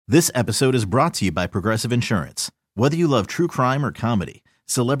This episode is brought to you by Progressive Insurance. Whether you love true crime or comedy,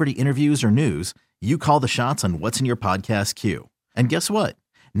 celebrity interviews or news, you call the shots on what's in your podcast queue. And guess what?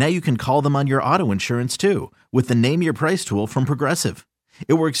 Now you can call them on your auto insurance too with the Name Your Price tool from Progressive.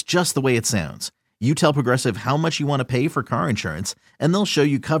 It works just the way it sounds. You tell Progressive how much you want to pay for car insurance, and they'll show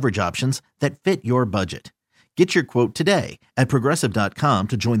you coverage options that fit your budget. Get your quote today at Progressive.com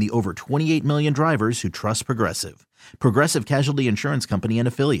to join the over 28 million drivers who trust Progressive. Progressive Casualty Insurance Company and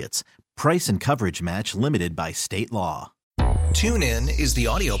Affiliates. Price and coverage match limited by state law. TuneIn is the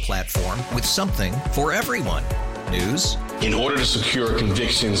audio platform with something for everyone. News. In order to secure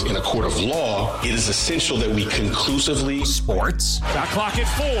convictions in a court of law, it is essential that we conclusively. Sports. Shot clock at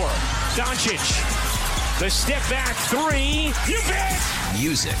 4. Doncic. The step back 3. You bet.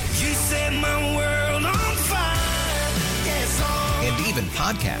 Music. You set my world on fire. Yes, and even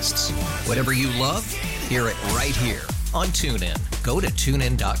podcasts. Whatever you love, hear it right here on TuneIn. Go to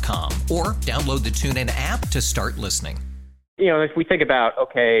TuneIn.com or download the TuneIn app to start listening. You know, if we think about,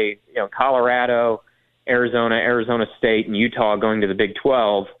 Colorado, Arizona State, and Utah going to the Big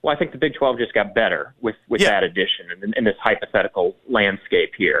 12, well, I think the Big 12 just got better with that addition in this hypothetical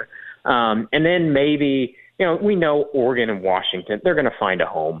landscape here. And then maybe, we know Oregon and Washington, they're going to find a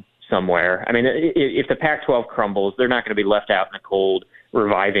home somewhere. I mean, if the Pac-12 crumbles, they're not going to be left out in the cold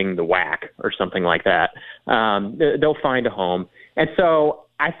reviving the WAC or something like that. They'll find a home. And so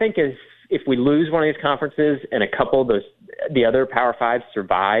I think if we lose one of these conferences and a couple of the other Power Fives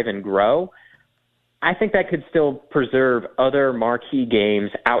survive and grow, I think that could still preserve other marquee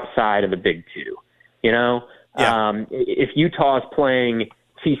games outside of the Big Two. If Utah is playing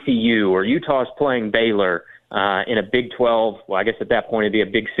TCU or Utah is playing Baylor in a Big 12, well, I guess at that point it'd be a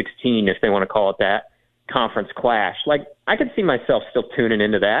Big 16 if they want to call it that, conference clash. Like, I could see myself still tuning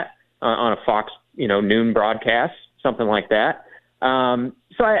into that on a Fox, noon broadcast, something like that.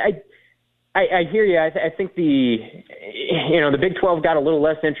 So I hear you. I think the Big 12 got a little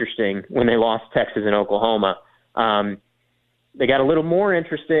less interesting when they lost Texas and Oklahoma. They got a little more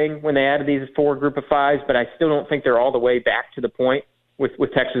interesting when they added these 4 group of 5s, but I still don't think they're all the way back to the point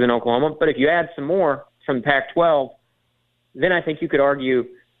with Texas and Oklahoma. But if you add some more from the Pac-12, then I think you could argue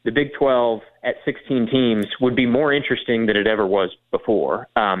the Big 12 at 16 teams would be more interesting than it ever was before.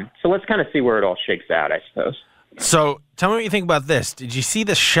 So let's kind of see where it all shakes out, I suppose. So tell me what you think about this. Did you see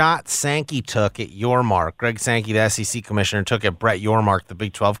the shot Sankey took at Yormark? Greg Sankey, the SEC commissioner, took at Brett Yormark, the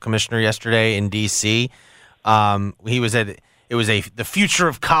Big 12 commissioner, yesterday in D.C. He was at the Future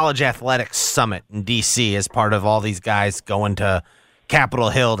of College Athletics Summit in D.C. as part of all these guys going to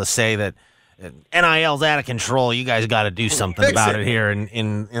Capitol Hill to say that NIL's out of control. You guys got to do something about it here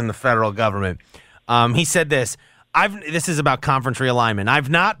in the federal government. He said this. This is about conference realignment. I've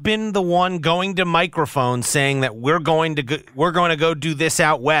not been the one going to microphones saying that we're going to go do this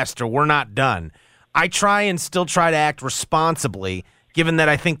out west or we're not done. I try to act responsibly, given that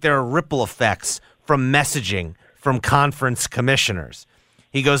I think there are ripple effects from messaging from conference commissioners.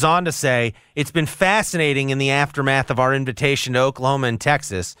 He goes on to say, it's been fascinating in the aftermath of our invitation to Oklahoma and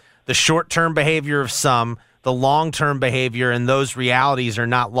Texas. The short-term behavior of some, the long-term behavior, and those realities are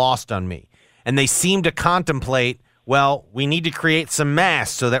not lost on me. And they seem to contemplate, well, we need to create some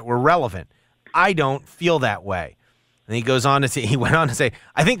mass so that we're relevant. I don't feel that way. And he went on to say,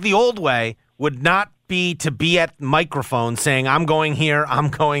 I think the old way would not be to be at microphones saying, I'm going here, I'm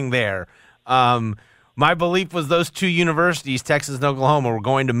going there. My belief was those 2 universities, Texas and Oklahoma, were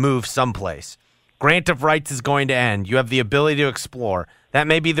going to move someplace. Grant of rights is going to end. You have the ability to explore. That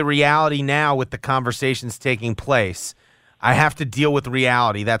may be the reality now with the conversations taking place. I have to deal with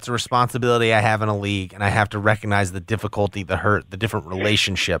reality. That's a responsibility I have in a league, and I have to recognize the difficulty, the hurt, the different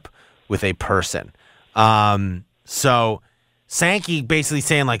relationship with a person. So Sankey basically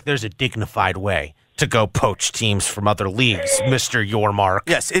saying, like, there's a dignified way to go poach teams from other leagues, Mr. Yormark.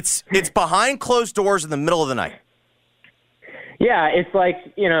 Yes, it's behind closed doors in the middle of the night. Yeah, it's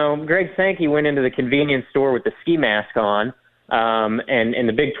like, Greg Sankey went into the convenience store with the ski mask on, and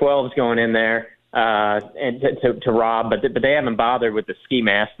the Big 12's going in there and to rob, but they haven't bothered with the ski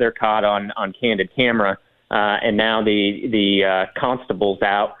mask. They're caught on candid camera, and now the constable's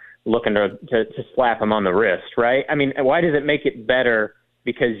out looking to slap him on the wrist, right? I mean, why does it make it better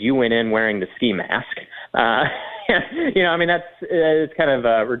because you went in wearing the ski mask? It's kind of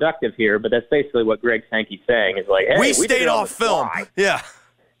reductive here, but that's basically what Greg Sankey's saying is like, hey, we stayed off film. Yeah.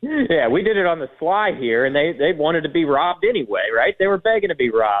 Yeah, we did it on the sly here, and they wanted to be robbed anyway, right? They were begging to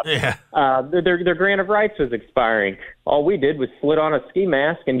be robbed. Yeah. Their grant of rights was expiring. All we did was slid on a ski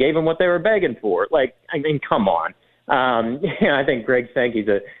mask and gave them what they were begging for. Like, I mean, come on. I think Greg Sankey's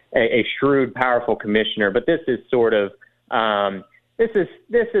a shrewd, powerful commissioner, but this is sort of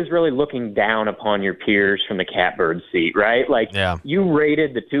this is really looking down upon your peers from the catbird seat, right? Like, you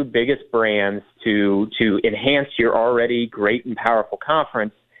rated the two biggest brands to enhance your already great and powerful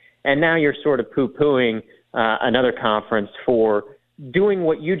conference, and now you're sort of poo-pooing another conference for doing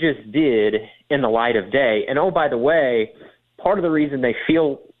what you just did in the light of day. And, oh, by the way, part of the reason they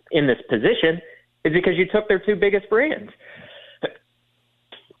feel in this position is because you took their two biggest brands.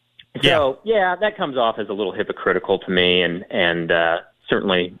 So, that comes off as a little hypocritical to me and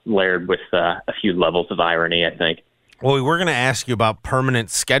certainly layered with a few levels of irony, I think. Well, we were going to ask you about permanent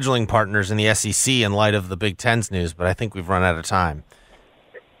scheduling partners in the SEC in light of the Big Ten's news, but I think we've run out of time.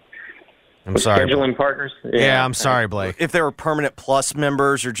 I'm sorry. Scheduling partners? Yeah, I'm sorry, Blake. If they were permanent plus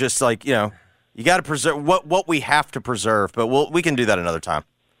members or just like, you got to preserve what we have to preserve, but we can do that another time.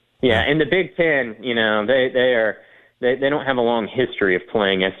 Yeah, and the Big Ten, they don't have a long history of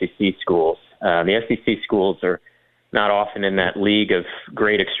playing SEC schools. The SEC schools are not often in that league of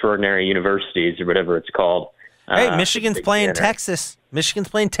great extraordinary universities or whatever it's called. Hey, Michigan's playing Texas. Michigan's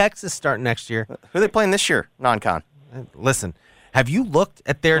playing Texas starting next year. Who are they playing this year? Non-con. Listen, have you looked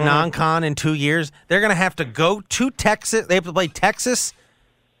at their non-con in 2 years? They're going to have to go to Texas. They have to play Texas,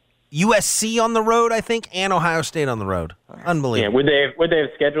 USC on the road, I think, and Ohio State on the road. Unbelievable. Yeah, would they have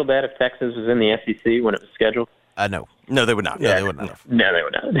scheduled that if Texas was in the SEC when it was scheduled? No. No, they would not. Yeah. No, they would not. No, they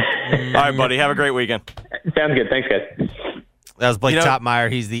would not. All right, buddy. Have a great weekend. Sounds good. Thanks, guys. That was Blake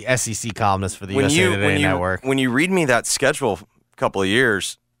Topmeyer. He's the SEC columnist for the USA Today Network. When you read me that schedule a couple of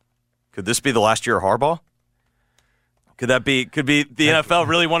years, could this be the last year of Harbaugh? Could the NFL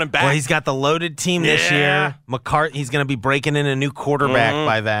really want him back? Well, he's got the loaded team this year. He's going to be breaking in a new quarterback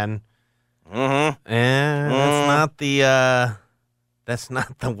by then. That's not the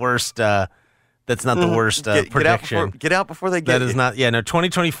worst. That's not the worst prediction. Get out before they get. That is not. Yeah, no.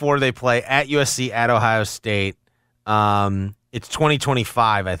 2024 they play at USC at Ohio State. It's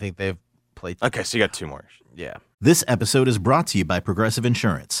 2025. I think they've played. Okay, so you got 2 more. Yeah. This episode is brought to you by Progressive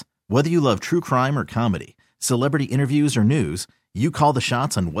Insurance. Whether you love true crime or comedy, celebrity interviews or news, you call the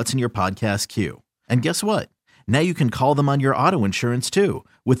shots on what's in your podcast queue. And guess what? Now you can call them on your auto insurance too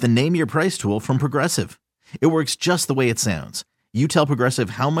with the Name Your Price tool from Progressive. It works just the way it sounds. You tell Progressive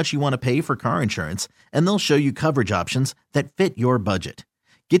how much you want to pay for car insurance, and they'll show you coverage options that fit your budget.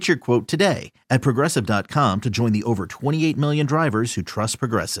 Get your quote today at Progressive.com to join the over 28 million drivers who trust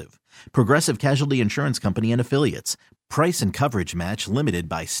Progressive. Progressive Casualty Insurance Company and Affiliates. Price and coverage match limited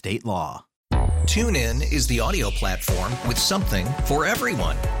by state law. TuneIn is the audio platform with something for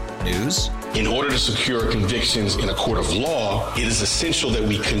everyone. News. In order to secure convictions in a court of law, it is essential that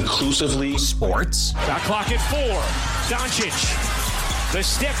we conclusively. Sports. Shot clock at 4. Doncic. The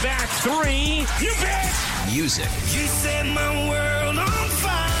step back 3. You bet. Music. You set my world on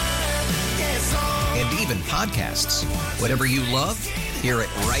fire. Yes, and even podcasts. Whatever you love, hear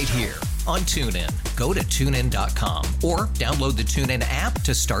it right here on TuneIn. Go to TuneIn.com or download the TuneIn app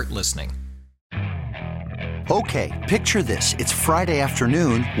to start listening. Okay, picture this. It's Friday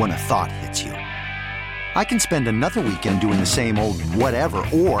afternoon when a thought hits you. I can spend another weekend doing the same old whatever,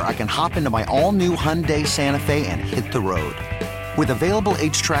 or I can hop into my all-new Hyundai Santa Fe and hit the road. With available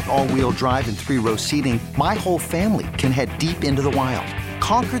H-Track all-wheel drive and 3-row seating, my whole family can head deep into the wild.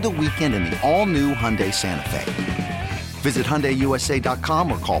 Conquer the weekend in the all-new Hyundai Santa Fe. Visit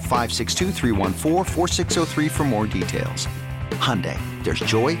HyundaiUSA.com or call 562-314-4603 for more details. Hyundai, there's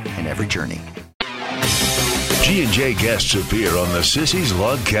joy in every journey. G&J guests appear on the Sissy's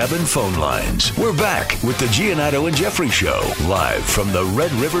Log Cabin phone lines. We're back with the Giannotto and Jeffrey Show, live from the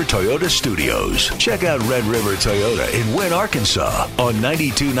Red River Toyota Studios. Check out Red River Toyota in Wynn, Arkansas on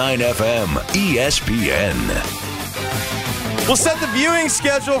 92.9 FM ESPN. We'll set the viewing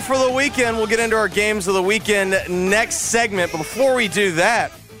schedule for the weekend. We'll get into our games of the weekend next segment. But before we do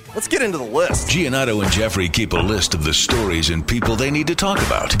that, let's get into the list. Giannotto and Jeffrey keep a list of the stories and people they need to talk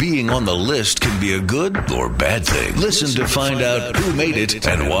about. Being on the list can be a good or bad thing. Listen to find out who made it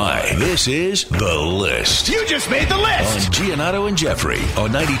and why. This is The List. You just made the list! On Giannotto and Jeffrey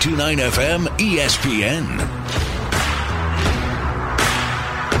on 92.9 FM ESPN.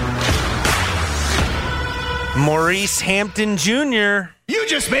 Maurice Hampton Jr. You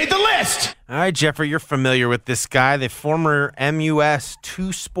just made the list! All right, Jeffrey, you're familiar with this guy, the former MUS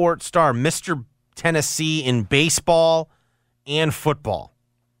two-sport star, Mr. Tennessee in baseball and football.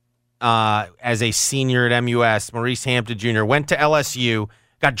 As a senior at MUS, Maurice Hampton Jr. went to LSU,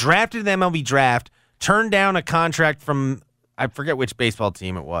 got drafted in the MLB draft, turned down a contract from, I forget which baseball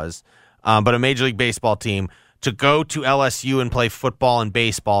team it was, but a Major League Baseball team, to go to LSU and play football and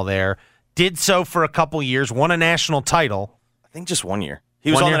baseball there. Did so for a couple years, won a national title. I think just 1 year.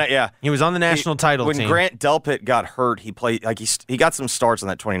 He was He was on the national title when team. When Grant Delpit got hurt, he played he got some starts on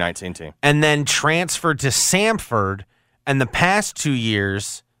that 2019 team. And then transferred to Samford, and the past 2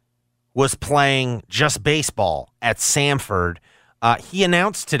 years was playing just baseball at Samford. He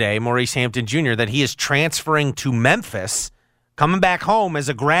announced today, Maurice Hampton Jr., that he is transferring to Memphis, coming back home as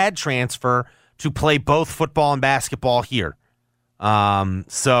a grad transfer to play both football and basketball here. And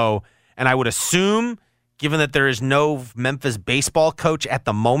I would assume, given that there is no Memphis baseball coach at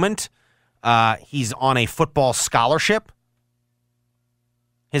the moment, he's on a football scholarship.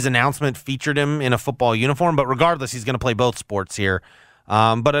 His announcement featured him in a football uniform, but regardless, he's going to play both sports here.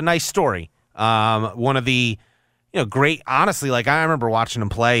 But a nice story. One of the great, honestly, like I remember watching him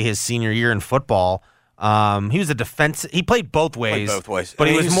play his senior year in football. He was a defense. He played both ways. But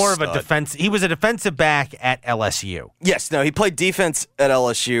he was more of a defense. He was a defensive back at LSU. Yes, no, he played defense at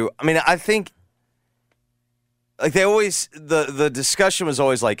LSU. I mean, I think like they always the discussion was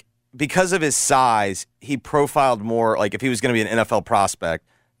always like because of his size, he profiled more like if he was going to be an NFL prospect,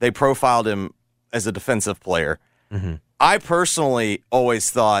 they profiled him as a defensive player. Mm-hmm. I personally always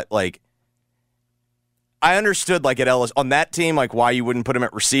thought like I understood like at LSU on that team like why you wouldn't put him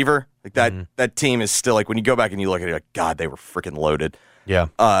at receiver. Like that team is still like when you go back and you look at it, like God, they were freaking loaded. Yeah.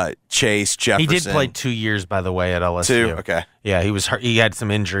 Chase, Jefferson. He did play 2 years, by the way, at LSU. 2? Okay. Yeah, he was hurt. He had some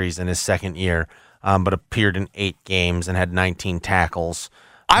injuries in his second year, but appeared in 8 games and had 19 tackles.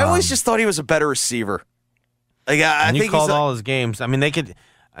 I always just thought he was a better receiver. Like I think he called all his games. I mean, they could.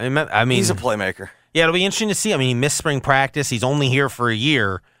 I mean, he's a playmaker. Yeah, it'll be interesting to see. I mean, he missed spring practice. He's only here for a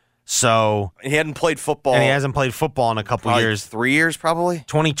year. So he hadn't played football. And he hasn't played football in a couple years. 3 years, probably?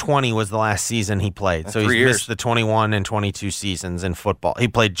 2020 was the last season he played. So he's missed the 21 and 22 seasons in football. He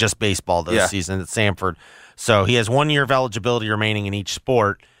played just baseball those seasons at Samford. So he has 1 year of eligibility remaining in each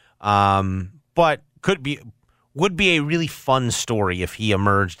sport. But would be a really fun story if he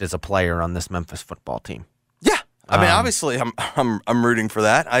emerged as a player on this Memphis football team. Yeah. I mean, obviously, I'm rooting for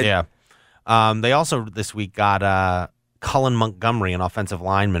that. Yeah. They also this week got Cullen Montgomery, an offensive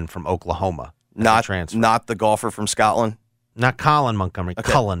lineman from Oklahoma. Not the golfer from Scotland? Not Colin Montgomery.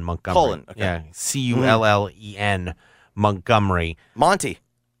 Okay. Cullen Montgomery. Cullen, okay. Yeah, Cullen Montgomery. Monty.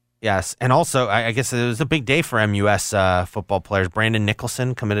 Yes, and also, I guess it was a big day for MUS football players. Brandon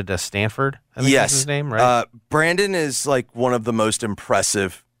Nicholson committed to Stanford, I think is his name, right? Brandon is like one of the most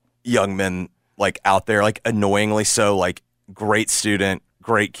impressive young men like out there, like annoyingly so, like great student,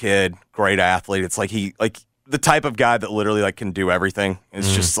 great kid, great athlete. It's like he like the type of guy that literally like can do everything.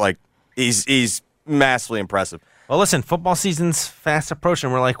 It's just like he's massively impressive. Well, listen, football season's fast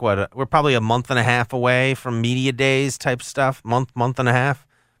approaching. We're like we're probably a month and a half away from media days type stuff. Month and a half,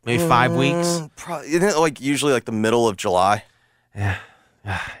 maybe 5 weeks. Probably, isn't it like usually like the middle of July?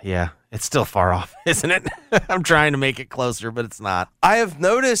 Yeah. It's still far off, isn't it? I'm trying to make it closer, but it's not. I have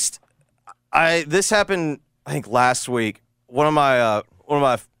noticed. This happened I think last week. One of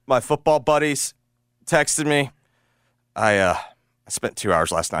my football buddies texted me. I spent 2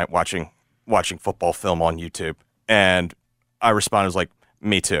 hours last night watching football film on YouTube, and I responded was like,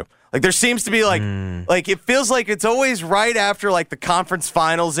 "Me too." Like there seems to be like it feels like it's always right after like the conference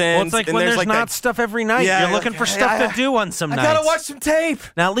finals ends. Well, it's like and when there's like not that, stuff every night. Yeah, you're looking for stuff to do on some nights. I gotta watch some tape.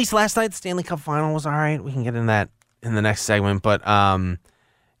 Now, at least last night's Stanley Cup final was all right. We can get in that in the next segment, but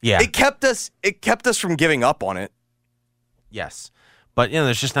yeah, it kept us from giving up on it. Yes. But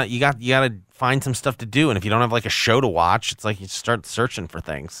there's just not you got to find some stuff to do, and if you don't have like a show to watch, it's like you start searching for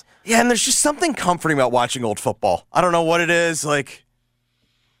things. Yeah, and there's just something comforting about watching old football. I don't know what it is. Like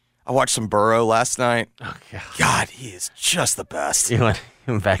I watched some Burrow last night. Oh, God, he is just the best. You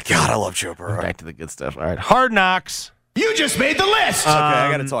went back to I love Joe Burrow. Back to the good stuff. All right, Hard Knocks. You just made the list. Okay,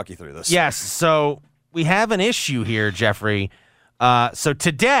 I got to talk you through this. Yes, so we have an issue here, Jeffrey. So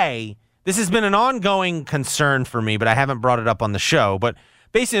today. This has been an ongoing concern for me, but I haven't brought it up on the show. But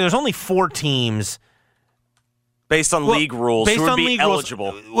basically, there's only 4 teams. Based on league rules, who would be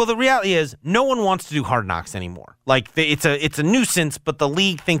eligible. Well, the reality is, no one wants to do Hard Knocks anymore. Like, it's a nuisance, but the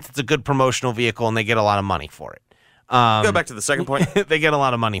league thinks it's a good promotional vehicle, and they get a lot of money for it. Go back to the second point. They get a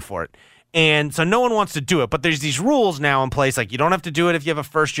lot of money for it. And so no one wants to do it. But there's these rules now in place, like you don't have to do it if you have a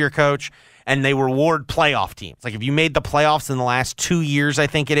first-year coach, and they reward playoff teams. Like, if you made the playoffs in the last 2 years, I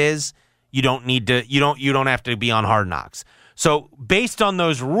think it is, you don't need to. You don't have to be on Hard Knocks. So based on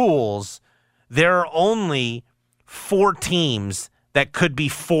those rules, there are only 4 teams that could be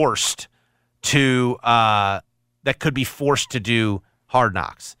forced to do Hard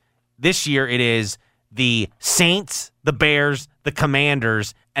Knocks. This year, it is the Saints, the Bears, the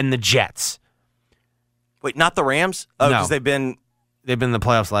Commanders, and the Jets. Wait, not the Rams? Oh, because no. they've been in the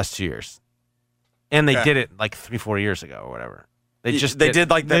playoffs the last 2 years, and they did it like 3-4 years ago or whatever. They did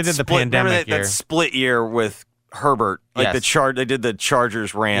the split, pandemic year. That split year with Herbert, like they did the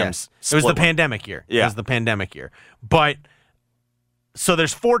Chargers Rams. Yes. It was the pandemic year. Yeah. It was the pandemic year. But so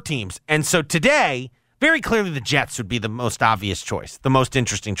there's 4 teams, and so today, very clearly, the Jets would be the most obvious choice, the most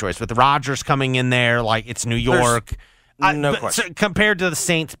interesting choice, with Rodgers coming in there, like it's New York. No question. So compared to the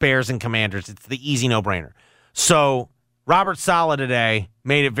Saints, Bears, and Commanders, it's the easy no-brainer. So Robert Saleh today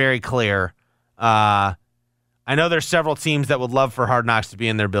made it very clear. I know there's several teams that would love for Hard Knocks to be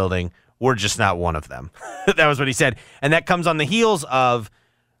in their building. We're just not one of them. That was what he said. And that comes on the heels of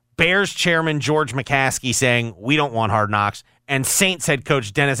Bears chairman George McCaskey saying, we don't want Hard Knocks, and Saints head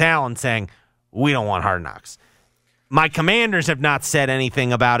coach Dennis Allen saying, we don't want Hard Knocks. My Commanders have not said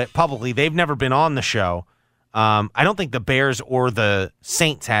anything about it publicly. They've never been on the show. I don't think the Bears or the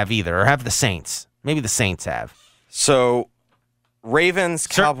Saints have either, or have the Saints. Maybe the Saints have. So, Ravens,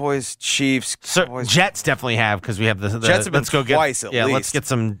 Cowboys, Chiefs, Cowboys. Jets definitely have, because we have the Jets have been twice at least. Let's get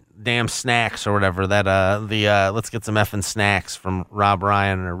some damn snacks or whatever. Let's get some effing snacks from Rob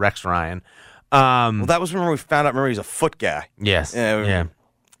Ryan or Rex Ryan. Well, that was when we found out. Remember, he's a foot guy. Yes. Yeah.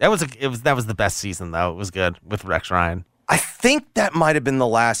 That was the best season though. It was good with Rex Ryan. I think that might have been the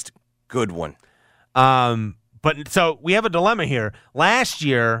last good one. But so we have a dilemma here. Last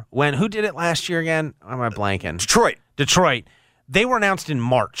year, who did it last year again? Why am I blanking? Detroit. They were announced in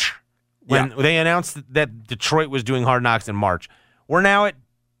March. When they announced that Detroit was doing Hard Knocks in March. We're now at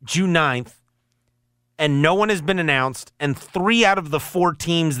June 9th, and no one has been announced, and 3 out of the 4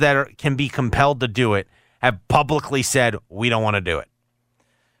 teams that can be compelled to do it have publicly said, we don't want to do it.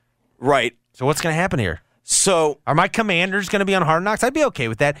 Right. So what's going to happen here? So are my Commanders going to be on Hard Knocks? I'd be okay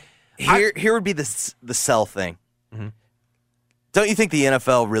with that. Here would be the sell thing. Mm-hmm. Don't you think the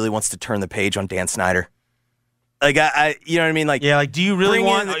NFL really wants to turn the page on Dan Snyder? Like, you know what I mean? Like, yeah. Like, do you really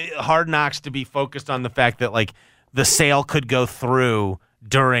want Hard Knocks to be focused on the fact that like the sale could go through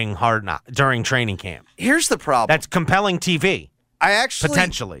during training camp? Here's the problem. That's compelling TV. I actually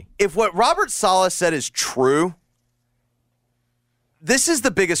potentially, if what Robert Saleh said is true, this is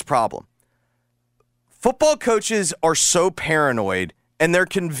the biggest problem. Football coaches are so paranoid, and they're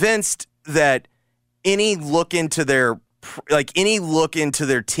convinced that any look into their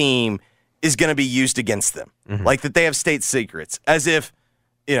team is going to be used against them. Mm-hmm. Like that they have state secrets, as if,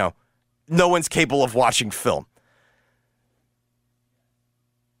 no one's capable of watching film.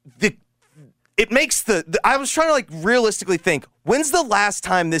 It makes I was trying to like realistically think, when's the last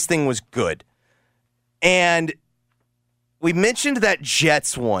time this thing was good? And we mentioned that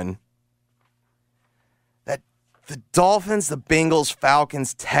Jets one. That the Dolphins, the Bengals,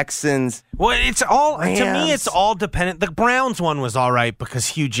 Falcons, Texans. Well, it's all Rams. To me. It's all dependent. The Browns one was all right because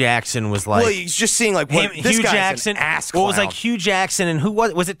Hugh Jackson was like. Well, he's just seeing like what this Hugh guy's Jackson. An ass Well, clown. it was like Hugh Jackson and who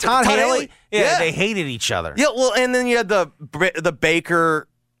was it? Todd Haley. Yeah, they hated each other. Yeah, well, and then you had the Baker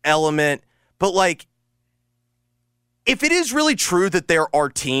element, but like, if it is really true that there are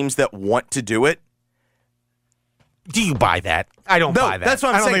teams that want to do it. Do you buy that? I don't buy that. That's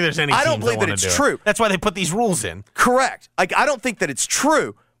what I'm saying. I don't think there's any. I don't believe that it's true. That's why they put these rules in. Correct. Like I don't think that it's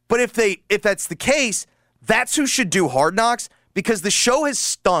true. But if that's the case, that's who should do Hard Knocks, because the show has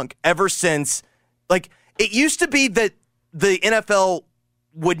stunk ever since. Like it used to be that the NFL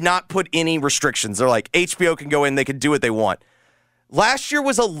would not put any restrictions. They're like HBO can go in, they can do what they want. Last year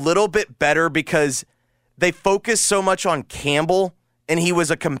was a little bit better because they focused so much on Campbell and he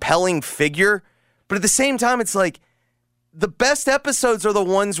was a compelling figure. But at the same time, it's like the best episodes are the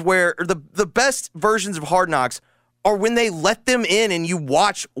ones where, or the best versions of Hard Knocks are when they let them in and you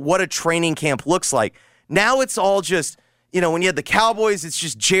watch what a training camp looks like. Now it's all just, when you had the Cowboys, it's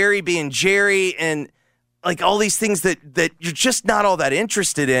just Jerry being Jerry and like all these things that you're just not all that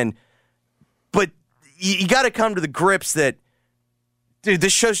interested in. But you got to come to the grips that, dude,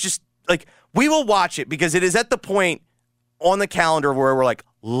 this show's just like, we will watch it because it is at the point on the calendar where we're like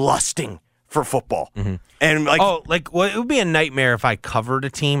lusting for football. Mm-hmm. And like, it would be a nightmare if I covered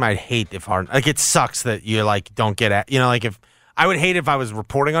a team. I'd hate if it sucks that you like don't get at, if I would hate if I was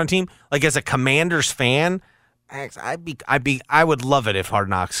reporting on a team, like as a Commanders fan, I would love it if Hard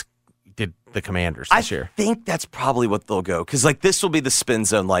Knocks did the Commanders this year. I think that's probably what they'll go. Cause like this will be the spin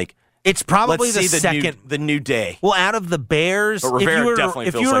zone. Like it's probably the second, the new day. Well, out of the Bears, if you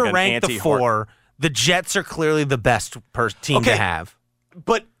were to rank the 4, the Jets are clearly the best team to have.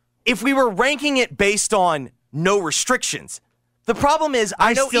 But if we were ranking it based on no restrictions, the problem is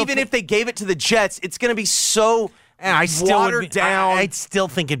I know even if they gave it to the Jets, it's going to be so watered down. I'd still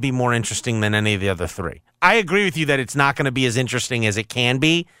think it'd be more interesting than any of the other 3. I agree with you that it's not going to be as interesting as it can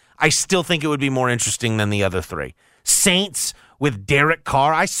be. I still think it would be more interesting than the other 3. Saints with Derek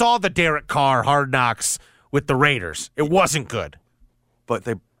Carr. I saw the Derek Carr Hard Knocks with the Raiders. It wasn't good. but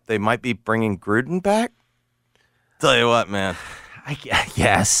they might be bringing Gruden back. Tell you what, man. I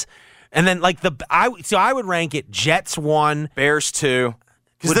guess. And then I would rank it Jets 1, Bears 2.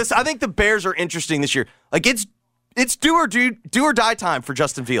 Because I think the Bears are interesting this year. Like it's do or die time for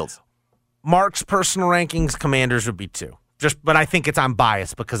Justin Fields. Mark's personal rankings, Commanders would be 2. But I think I'm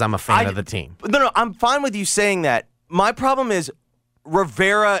biased because I'm a fan of the team. No, I'm fine with you saying that. My problem is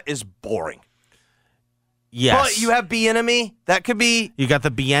Rivera is boring. Yes. But you have Bieniemy. That could be. You got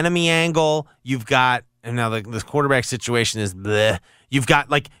the Bieniemy angle. You've got, and now this quarterback situation is bleh. You've got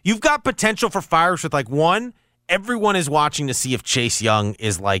potential for fires with one. Everyone is watching to see if Chase Young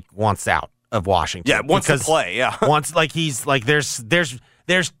is wants out of Washington. Yeah, wants to play. Yeah, wants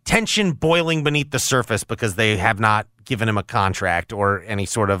there's tension boiling beneath the surface because they have not given him a contract or any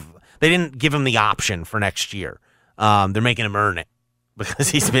sort of. They didn't give him the option for next year. They're making him earn it because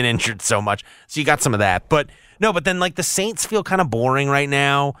he's been injured so much. So you got some of that, but then the Saints feel kind of boring right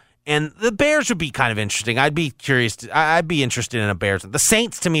now. And the Bears would be kind of interesting. I'd be curious. I'd be interested in a Bears. The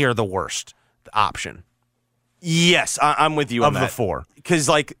Saints, to me, are the worst option. Yes, I'm with you on that. Of the 4. Because,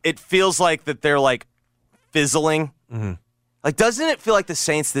 it feels like that they're, fizzling. Mm-hmm. Doesn't it feel like the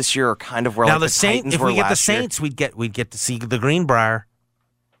Saints this year are kind of where, now, the Saints, Titans if were we get the last year? Saints, we'd get to see the Greenbrier.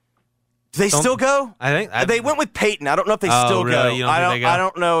 Do they still go? I think they went with Peyton. I don't know if they still really? go. You don't think they go? I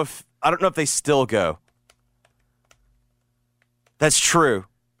don't know if they still go. That's true.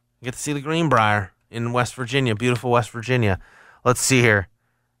 You get to see the Greenbrier in West Virginia, beautiful West Virginia. Let's see here.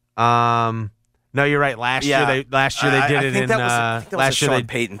 No, you're right. Last year they did it in. That was a Sean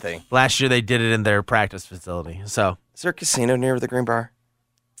Payton thing. Last year they did it in their practice facility. So is there a casino near the Greenbrier?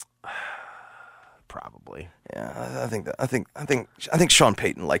 Probably. Yeah, I think Sean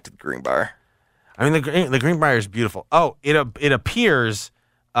Payton liked the Greenbrier. I mean the Greenbrier is beautiful. Oh, it appears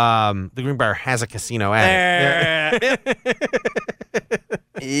the Greenbrier has a casino at it.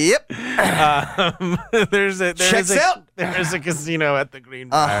 Yep. There's a casino at the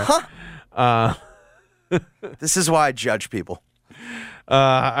Greenbrier. This is why I judge people. All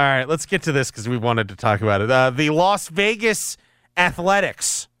right, let's get to this because we wanted to talk about it. The Las Vegas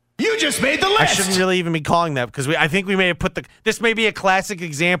Athletics. You just made the list. I shouldn't really even be calling that because I think we may have this may be a classic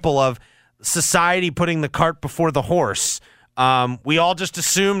example of society putting the cart before the horse. We all just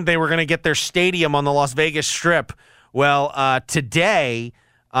assumed they were going to get their stadium on the Las Vegas Strip. Well, today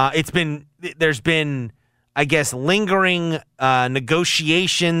there's been, I guess, lingering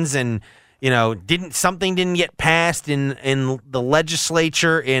negotiations and something didn't get passed in the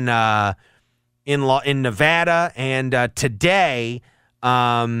legislature in Nevada, and today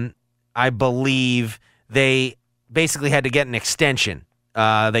I believe they basically had to get an extension.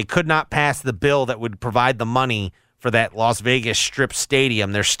 They could not pass the bill that would provide the money for that Las Vegas Strip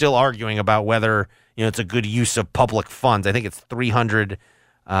stadium. They're still arguing about whether it's a good use of public funds. I think it's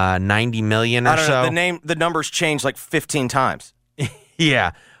 $390 million or so. The numbers changed 15 times.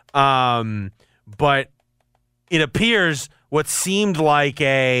 Yeah. But it appears what seemed like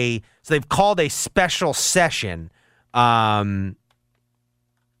so they've called a special session. They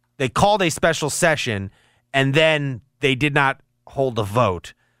called a special session and then they did not hold a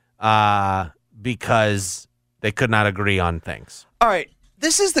vote because they could not agree on things. All right.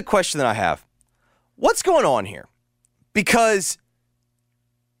 This is the question that I have. What's going on here? Because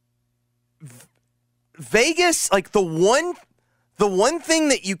Vegas, the one thing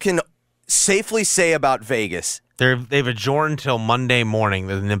that you can safely say about Vegas, they've adjourned till Monday morning,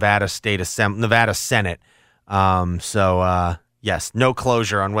 the Nevada Senate. Yes, no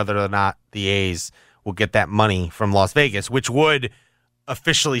closure on whether or not the A's will get that money from Las Vegas, which would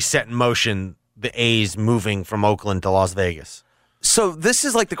officially set in motion the A's moving from Oakland to Las Vegas. So this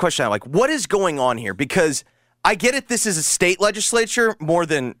is the question I what is going on here? Because I get it, this is a state legislature more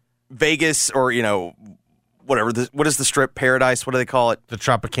than Vegas or, whatever. What is the Strip? Paradise? What do they call it? The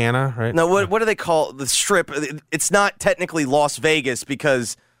Tropicana, right? No, what do they call the Strip? It's not technically Las Vegas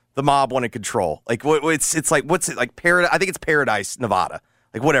because the mob wanted control. What's it Paradise? I think it's Paradise, Nevada.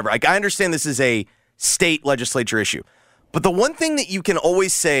 Whatever. I understand this is a state legislature issue. But the one thing that you can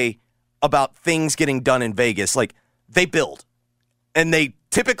always say about things getting done in Vegas, they build. And they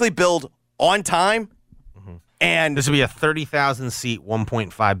typically build on time. Mm-hmm. And this would be a 30,000-seat,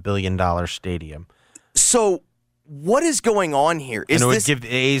 $1.5 billion stadium. So what is going on here? The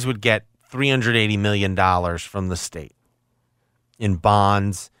A's would get $380 million from the state in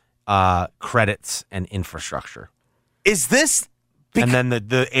bonds, credits, and infrastructure. Is this... and then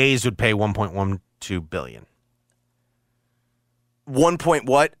the A's would pay $1.12 billion. 1 point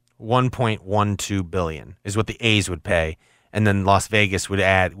what? $1.12 billion is what the A's would pay. And then Las Vegas would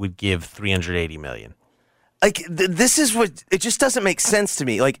give $380 million. Like, this is what, it just doesn't make sense to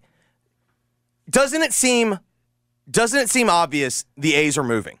me. Like, doesn't it seem obvious the A's are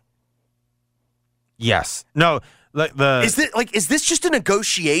moving? Yes. No, is this just a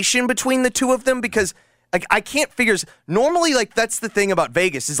negotiation between the two of them? Because like I can't figure. Normally, like that's the thing about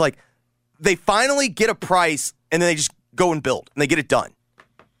Vegas is like they finally get a price and then they just go and build and they get it done.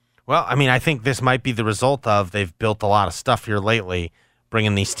 Well, I mean, I think this might be the result of they've built a lot of stuff here lately,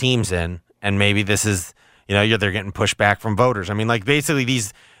 bringing these teams in, and maybe this is they're getting pushback from voters. I mean, like basically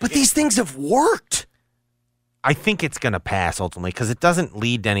these. But these things have worked. I think it's going to pass ultimately because it doesn't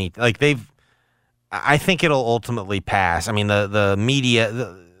lead to any I think it'll ultimately pass. I mean, the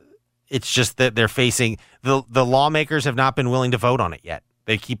media, it's just that they're facing the lawmakers have not been willing to vote on it yet.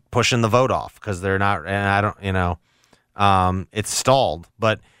 They keep pushing the vote off because they're not, and I don't, it's stalled.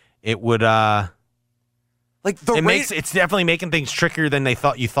 But it would, it's definitely making things trickier than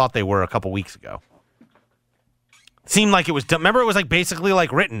you thought they were a couple weeks ago. Seemed like it was. Remember, it was like basically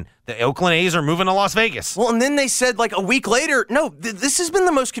like written. The Oakland A's are moving to Las Vegas. Well, and then they said like a week later. No, this has been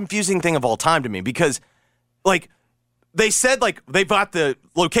the most confusing thing of all time to me because, like, they said like they've got the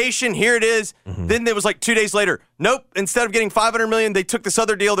location. Here it is. Mm-hmm. Then there was like 2 days later. Nope. Instead of getting $500 million, they took this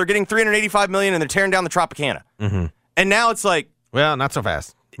other deal. They're getting $385 million, and they're tearing down the Tropicana. Mm-hmm. And now it's like, well, not so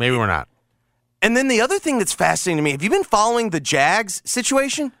fast. Maybe we're not. And then the other thing that's fascinating to me. Have you been following the Jags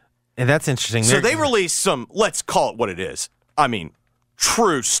situation? And that's interesting. So they released some, let's call it what it is. I mean,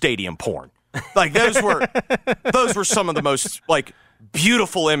 true stadium porn. Like those were some of the most like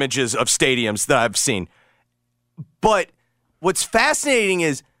beautiful images of stadiums that I've seen. But what's fascinating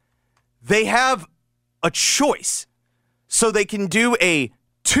is they have a choice. So they can do a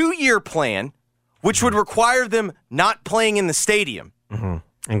 2-year plan, which would require them not playing in the stadium. Mm-hmm.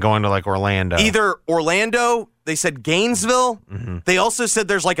 And going to like Orlando. Either Orlando, they said Gainesville. Mm-hmm. They also said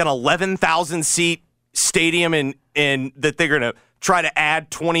there's like an 11,000 seat stadium in that they're going to try to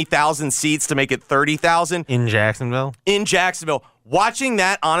add 20,000 seats to make it 30,000. In Jacksonville? In Jacksonville. Watching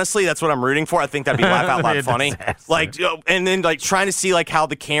that, honestly, that's what I'm rooting for. I think that'd be laugh out loud funny. Like, and then like trying to see like how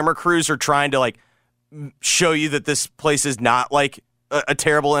the camera crews are trying to like show you that this place is not like a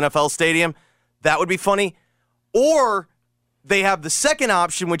terrible NFL stadium. That would be funny. Or they have the second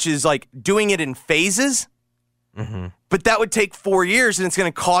option, which is like doing it in phases. Mm-hmm. But that would take 4 years, and it's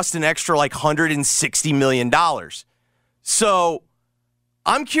going to cost an extra like $160 million. So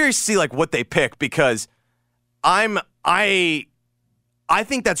I'm curious to see like what they pick because I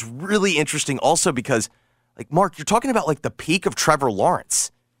think that's really interesting also because like Mark, you're talking about like the peak of Trevor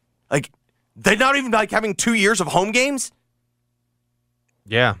Lawrence. Like they're not even like having 2 years of home games.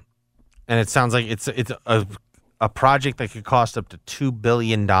 Yeah. And it sounds like it's a project that could cost up to $2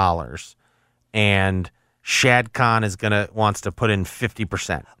 billion, and Shad Khan wants to put in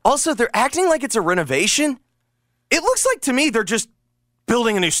 50%. Also, they're acting like it's a renovation. It looks like to me they're just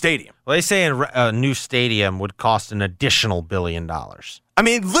building a new stadium. Well, they say a new stadium would cost an additional $1 billion. I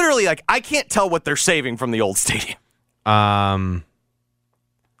mean, literally, like I can't tell what they're saving from the old stadium.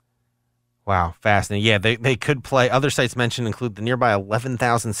 Wow, fascinating. Yeah, they could play. Other sites mentioned include the nearby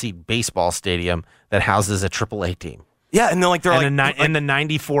 11,000-seat baseball stadium that houses a AAA team. Yeah, and and the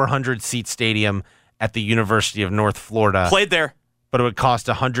 9,400-seat stadium at the University of North Florida. Played there. But it would cost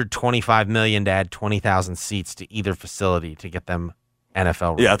 $125 million to add 20,000 seats to either facility to get them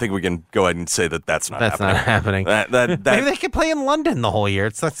NFL. Yeah, I think we can go ahead and say that's not happening. Maybe they could play in London the whole year.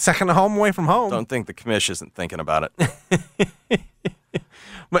 It's like second home away from home. Don't think the commission isn't thinking about it.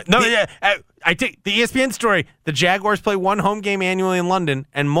 But no, I take the ESPN story. The Jaguars play one home game annually in London,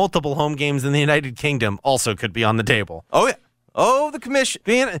 and multiple home games in the United Kingdom also could be on the table. Oh yeah. Oh, the commission.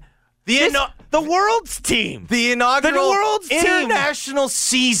 The world's team. The inaugural world's international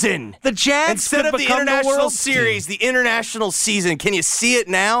season. The Jags instead of the international series, the international season. Can you see it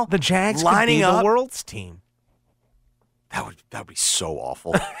now? The Jags lining could be up the world's team. That would be so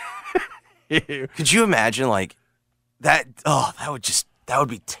awful. Could you imagine like that? Oh, that would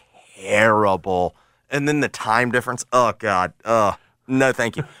be terrible. And then the time difference. Oh God. No,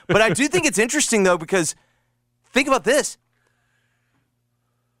 thank you. But I do think it's interesting though because think about this.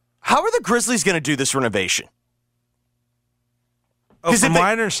 How are the Grizzlies going to do this renovation? From what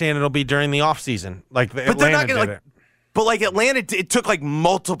I understand, it'll be during the offseason. Like Atlanta did it. But like Atlanta, it took like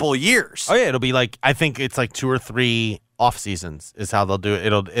multiple years. Oh, yeah. It'll be like, I think it's like 2 or 3 off seasons is how they'll do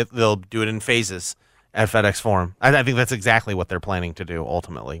it. They'll do it in phases at FedEx Forum. I think that's exactly what they're planning to do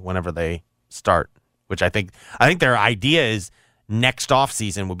ultimately whenever they start, which I think their idea is next off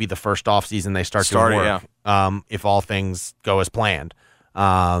season would be the first off season they start doing work. Yeah. If all things go as planned.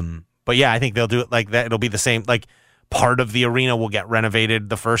 But yeah, I think they'll do it like that. It'll be the same. Like part of the arena will get renovated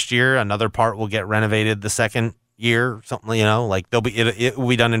the first year, another part will get renovated the second year, something, like it will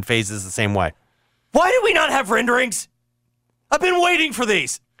be done in phases the same way. Why do we not have renderings? I've been waiting for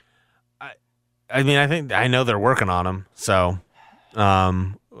these. I know they're working on them, so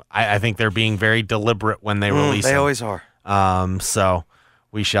I think they're being very deliberate when they release them. They always are. So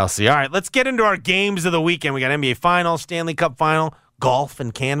we shall see. All right, let's get into our games of the weekend. We got NBA Finals, Stanley Cup Final, golf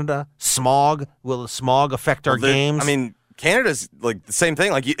in Canada, smog. Will the smog affect our games? Canada's like the same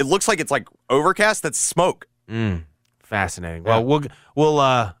thing. Like it looks like it's like overcast. That's smoke. Fascinating. Yeah.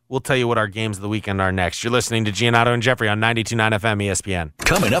 Well, we'll tell you what our games of the weekend are next. You're listening to Giannotto and Jeffrey on 92.9 FM ESPN.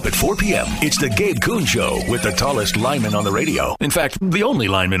 Coming up at 4 p.m., it's the Gabe Kuhn Show with the tallest lineman on the radio. In fact, the only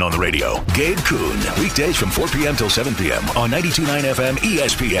lineman on the radio, Gabe Kuhn. Weekdays from 4 p.m. till 7 p.m. on 92.9 FM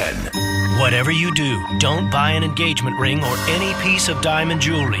ESPN. Whatever you do, don't buy an engagement ring or any piece of diamond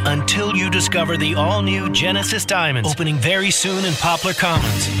jewelry until you discover the all-new Genesis Diamonds, opening very soon in Poplar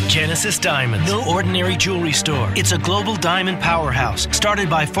Commons. Genesis Diamonds, no ordinary jewelry store. It's a global diamond powerhouse, started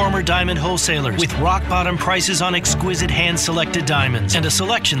by former diamond wholesalers with rock-bottom prices on exquisite hand-selected diamonds and a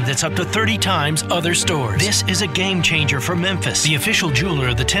selection that's up to 30 times other stores. This is a game changer for Memphis. The official jeweler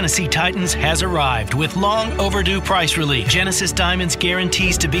of the Tennessee Titans has arrived with long overdue price relief. Genesis Diamonds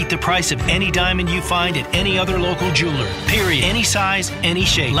guarantees to beat the price of any diamond you find at any other local jeweler. Period. Any size, any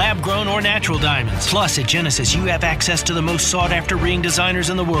shape. Lab-grown or natural diamonds. Plus, at Genesis, you have access to the most sought-after ring designers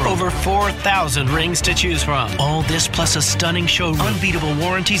in the world. Over 4,000 rings to choose from. All this plus a stunning showroom, unbeatable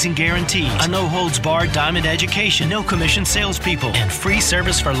warranties and guarantees, a no-holds-barred diamond education, no commission salespeople, and free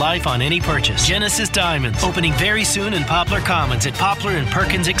service for life on any purchase. Genesis Diamonds, opening very soon in Poplar Commons at Poplar and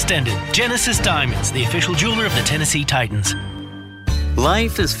Perkins Extended. Genesis Diamonds, the official jeweler of the Tennessee Titans.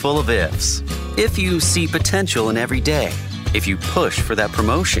 Life is full of ifs. If you see potential in every day, if you push for that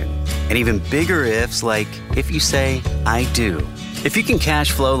promotion, and even bigger ifs like if you say, I do. If you can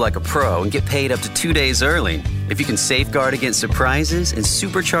cash flow like a pro and get paid up to 2 days early, if you can safeguard against surprises and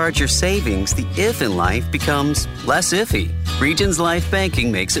supercharge your savings, the if in life becomes less iffy. Regions Life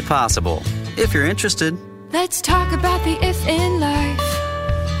Banking makes it possible. If you're interested. Let's talk about the if in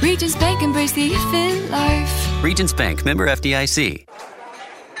life. Regions Bank, embrace the if in life. Regions Bank, member FDIC.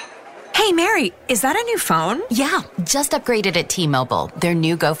 Hey, Mary, is that a new phone? Yeah, just upgraded at T-Mobile. Their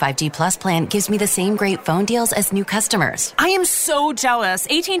new Go 5G Plus plan gives me the same great phone deals as new customers. I am so jealous.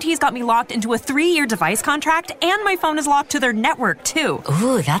 AT&T's got me locked into a 3-year device contract, and my phone is locked to their network, too.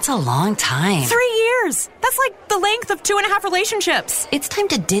 Ooh, that's a long time. 3 years! That's like the length of 2.5 relationships. It's time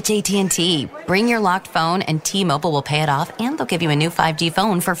to ditch AT&T. Bring your locked phone, and T-Mobile will pay it off, and they'll give you a new 5G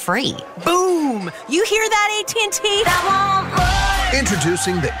phone for free. Boom! You hear that, AT&T?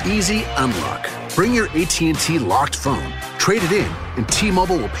 Introducing the Easy Unlock. Bring your AT&T locked phone, trade it in, and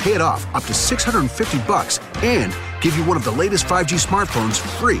T-Mobile will pay it off up to $650 and give you one of the latest 5G smartphones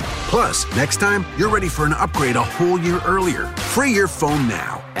free. Plus, next time, you're ready for an upgrade a whole year earlier. Free your phone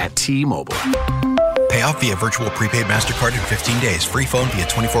now at T-Mobile. Pay off via virtual prepaid MasterCard in 15 days. Free phone via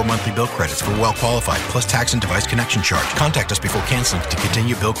 24 monthly bill credits for well-qualified, plus tax and device connection charge. Contact us before canceling to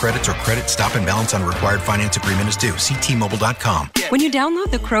continue bill credits or credit stop and balance on required finance agreement is due. See T-Mobile.com. When you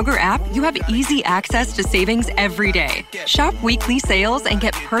download the Kroger app, you have easy access to savings every day. Shop weekly sales and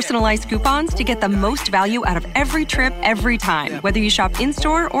get personalized coupons to get the most value out of every trip, every time, whether you shop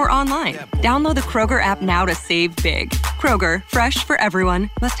in-store or online. Download the Kroger app now to save big. Kroger, fresh for everyone.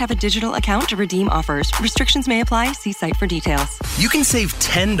 Must have a digital account to redeem offers. Restrictions may apply. See site for details. You can save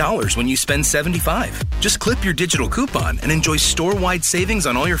 $10 when you spend $75. Just clip your digital coupon and enjoy store-wide savings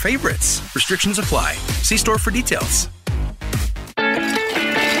on all your favorites. Restrictions apply. See store for details.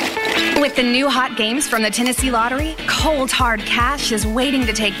 With the new hot games from the Tennessee Lottery, cold hard cash is waiting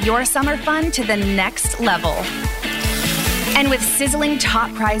to take your summer fun to the next level. And with sizzling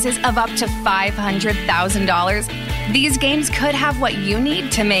top prizes of up to $500,000, these games could have what you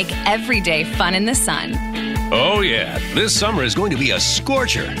need to make every day fun in the sun. Oh, yeah. This summer is going to be a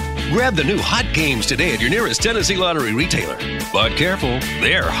scorcher. Grab the new hot games today at your nearest Tennessee Lottery retailer. But careful,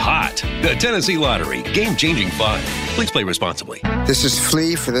 they're hot. The Tennessee Lottery. Game-changing fun. Please play responsibly. This is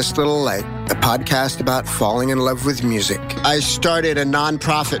Flea for This Little Light, a podcast about falling in love with music. I started a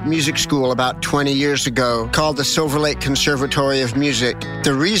nonprofit music school about 20 years ago called the Silver Lake Conservatory of Music.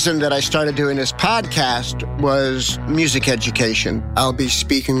 The reason that I started doing this podcast was music education. I'll be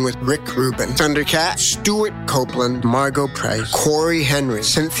speaking with Rick Rubin, Thundercat, Stuart Copeland, Margot Price, Corey Henry,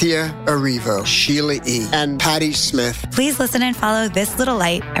 Cynthia Erivo, Sheila E., and Patty Smith. Please listen and follow This Little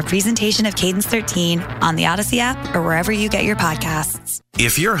Light, a presentation of Cadence 13 on the Odyssey app or wherever you get your podcasts.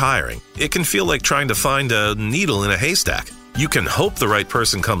 If you're hiring, it can feel like trying to find a needle in a haystack. You can hope the right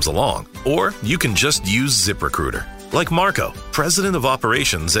person comes along, or you can just use ZipRecruiter. Like Marco, president of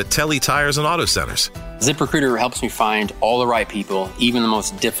operations at Telly Tires and Auto Centers. ZipRecruiter helps me find all the right people, even the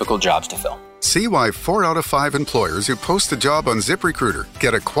most difficult jobs to fill. See why 4 out of 5 employers who post a job on ZipRecruiter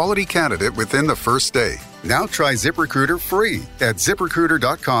get a quality candidate within the first day. Now try ZipRecruiter free at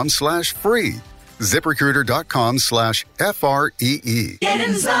ZipRecruiter.com/free. ZipRecruiter.com/FREE. Get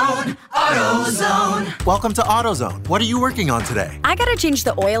in zone, AutoZone. Welcome to AutoZone. What are you working on today? I gotta change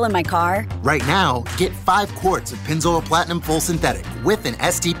the oil in my car. Right now, get 5 quarts of Pennzoil Platinum Full Synthetic with an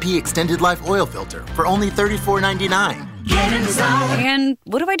STP Extended Life Oil Filter for only $34.99. Get in zone. And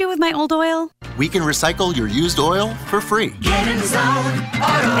what do I do with my old oil? We can recycle your used oil for free. Get in zone, Auto.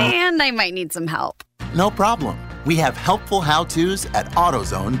 And I might need some help. No problem. We have helpful how-tos at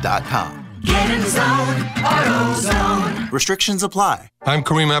AutoZone.com. Get in zone, AutoZone. Restrictions apply. I'm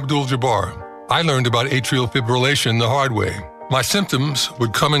Kareem Abdul-Jabbar. I learned about atrial fibrillation the hard way. My symptoms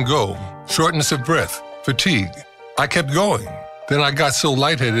would come and go. Shortness of breath, fatigue. I kept going. Then I got so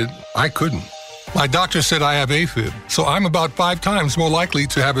lightheaded, I couldn't. My doctor said I have AFib, so I'm about 5 times more likely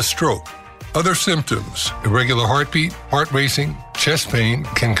to have a stroke. Other symptoms, irregular heartbeat, heart racing, chest pain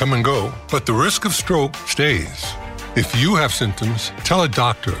can come and go, but the risk of stroke stays. If you have symptoms, tell a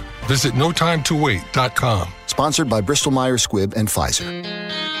doctor. Visit notimetowait.com. Sponsored by Bristol-Myers Squibb and Pfizer.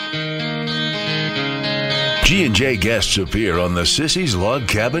 G&J guests appear on the Sissy's Log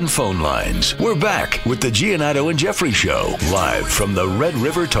Cabin phone lines. We're back with the Giannotto and Jeffrey Show, live from the Red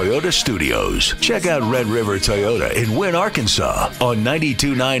River Toyota Studios. Check out Red River Toyota in Wynn, Arkansas on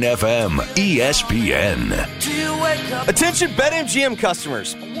 92.9 FM ESPN. Attention BetMGM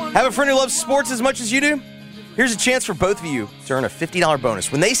customers. Have a friend who loves sports as much as you do? Here's a chance for both of you to earn a $50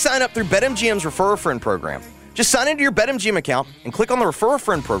 bonus when they sign up through BetMGM's Refer a Friend program. Just sign into your BetMGM account and click on the Refer a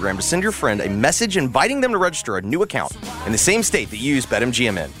Friend program to send your friend a message inviting them to register a new account in the same state that you use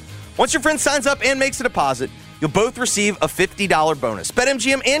BetMGM in. Once your friend signs up and makes a deposit, you'll both receive a $50 bonus.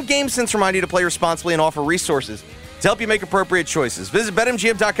 BetMGM and GameSense remind you to play responsibly and offer resources to help you make appropriate choices. Visit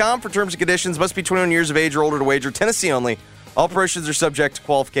BetMGM.com for terms and conditions. Must be 21 years of age or older to wager. Tennessee only. All promotions are subject to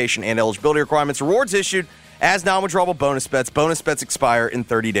qualification and eligibility requirements. Rewards issued as non-withdrawable bonus bets. Bonus bets expire in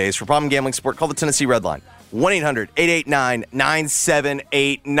 30 days. For problem gambling support, call the Tennessee Red Line.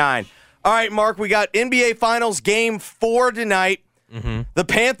 1-800-889-9789. All right, Mark, we got NBA Finals Game 4 tonight. Mm-hmm. The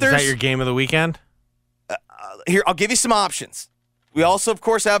Panthers. Is that your game of the weekend? Here, I'll give you some options. We also, of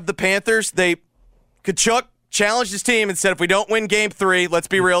course, have the Panthers. Kachuk challenged his team and said, if we don't win Game 3, let's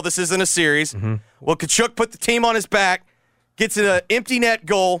be real, this isn't a series. Mm-hmm. Well, Kachuk put the team on his back, gets an empty net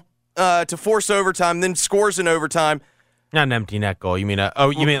goal to force overtime, then scores in overtime. Not an empty net goal. You mean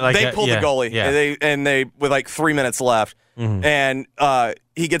like they pulled the goalie, yeah. and they with like 3 minutes left, and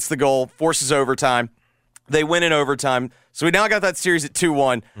he gets the goal, forces overtime. They win in overtime, so we now got that series at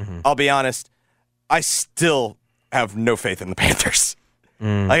 2-1. I'll be honest, I still have no faith in the Panthers.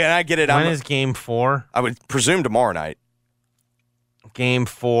 I get it. When is Game 4? I would presume tomorrow night. Game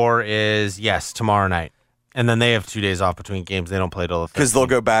 4 is tomorrow night, and then they have 2 days off between games. They don't play till the 15th. Because they'll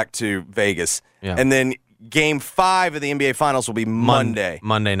go back to Vegas, and then Game 5 of the NBA Finals will be Monday.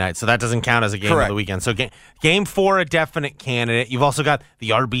 Monday night. So that doesn't count as a game Correct. of the weekend. So game 4, a definite candidate. You've also got the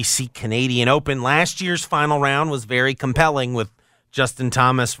RBC Canadian Open. Last year's final round was very compelling with Justin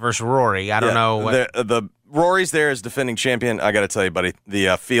Thomas versus Rory. I don't know. The Rory's there as defending champion. I got to tell you, buddy,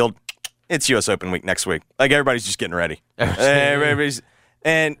 the field, it's U.S. Open week next week. Like, everybody's just getting ready.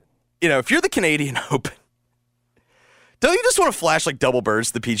 And, if you're the Canadian Open, don't you just want to flash like double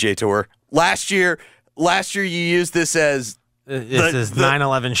birds to the PGA Tour? Last year you used this as this is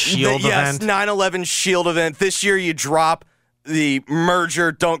 9/11 Shield event. Yes, 9/11 Shield event. This year you drop the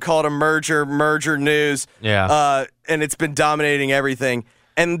merger. Don't call it a merger. Merger news. Yeah. And it's been dominating everything.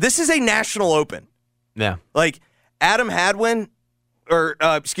 And this is a national open. Yeah. Like Adam Hadwin,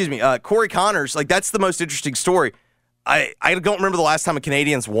 Corey Connors. Like that's the most interesting story. I don't remember the last time a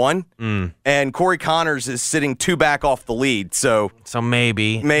Canadian's won, and Corey Connors is sitting 2 back off the lead. So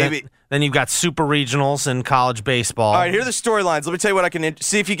maybe. Then you've got super regionals in college baseball. All right, here are the storylines. Let me tell you what I can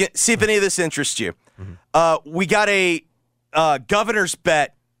see if any of this interests you. We got a governor's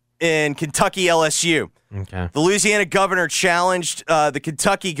bet in Kentucky LSU. Okay. The Louisiana governor challenged the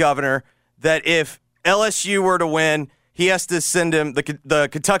Kentucky governor that if LSU were to win, he has to send him the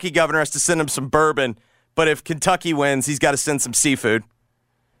Kentucky governor has to send him some bourbon. But if Kentucky wins, he's got to send some seafood.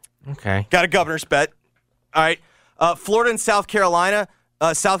 Okay. Got a governor's bet. All right. Florida and South Carolina.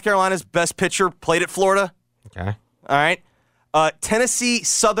 South Carolina's best pitcher played at Florida. Okay. All right. Tennessee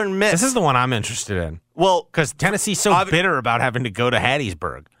Southern Miss. This is the one I'm interested in. Well, because Tennessee's so bitter about having to go to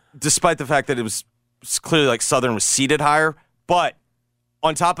Hattiesburg. Despite the fact that it was clearly like Southern was seated higher. But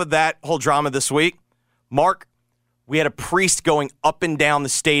on top of that whole drama this week, Mark, we had a priest going up and down the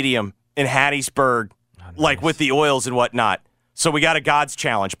stadium in Hattiesburg, like with the oils and whatnot. So we got a God's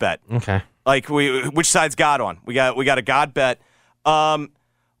challenge bet. Okay. Like which side's God on? We got a God bet.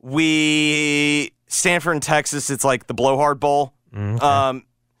 Stanford and Texas, it's like the Blowhard Bowl. Okay.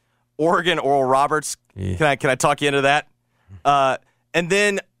 Oregon, Oral Roberts. Yeah. Can I talk you into that? And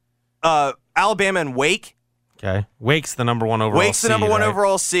then Alabama and Wake. Okay. Wake's the number one overall seed. Wake's the number one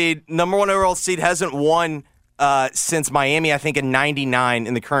overall seed. Number one overall seed hasn't won since Miami, I think, in 99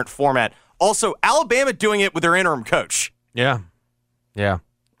 in the current format. Also, Alabama doing it with their interim coach. Yeah. Yeah.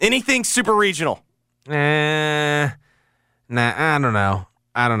 Anything super regional? Nah, I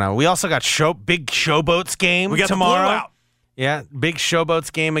don't know. We also got big Showboats game we got tomorrow. The blowout. Yeah, big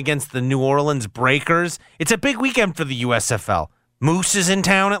Showboats game against the New Orleans Breakers. It's a big weekend for the USFL. Moose is in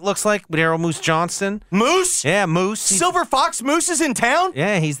town, it looks like, with Daryl Moose Johnston. Moose? Yeah, Moose. Silver Fox Moose is in town?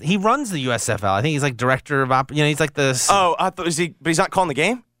 Yeah, he runs the USFL. I think he's like director of he's like the... Oh, I thought, but he's not calling the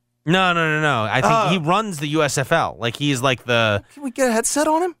game? No. I think he runs the USFL. Like, he's like the... Can we get a headset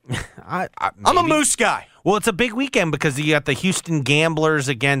on him? I'm a Moose guy. Well, it's a big weekend because you got the Houston Gamblers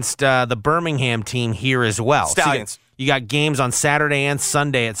against the Birmingham team here as well. Stallions. So you got games on Saturday and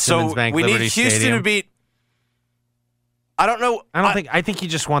Sunday at Simmons Bank Liberty Stadium. We need Houston to beat... I don't know. I think you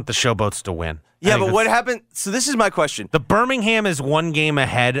just want the Showboats to win. Yeah, but what happened? So this is my question. The Birmingham is one game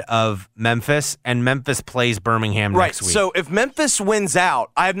ahead of Memphis, and Memphis plays Birmingham next week. Right. So if Memphis wins out,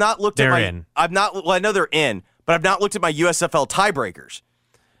 I have not looked at they're my. in. I've not. Well, I know they're in, but I've not looked at my USFL tiebreakers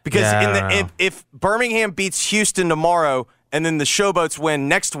because if Birmingham beats Houston tomorrow and then the Showboats win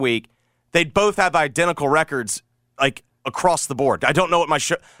next week, they'd both have identical records, like across the board. I don't know what my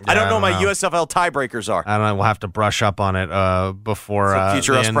I don't know what my USFL tiebreakers are. I don't know. We'll have to brush up on it before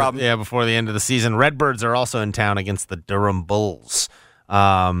future us problem. Yeah, before the end of the season. Redbirds are also in town against the Durham Bulls.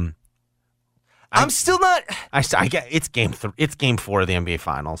 I'm still not. I get it's game 4 of the NBA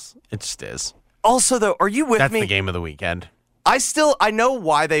Finals. It just is. Also, though, are you with me? That's the game of the weekend. I know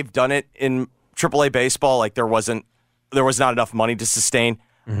why they've done it in AAA baseball. Like there was not enough money to sustain.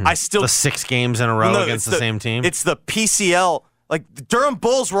 Mm-hmm. I still the 6 games in a row against the same team. It's the PCL. Like the Durham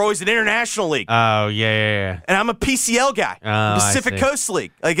Bulls were always an international league. Oh yeah. And I'm a PCL guy, Pacific Coast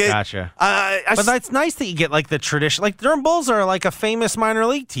League. Like gotcha. But that's nice that you get like the tradition. Like Durham Bulls are like a famous minor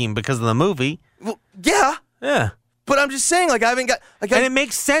league team because of the movie. Well, yeah. But I'm just saying, like I haven't got. Like, and it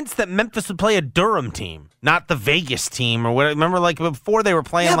makes sense that Memphis would play a Durham team, not the Vegas team or whatever. Remember, like before they were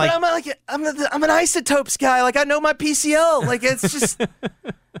playing. Yeah, like but I'm an isotopes guy. Like I know my PCL. Like it's just.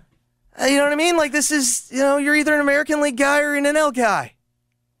 You know what I mean? Like this is, you're either an American League guy or an NL guy.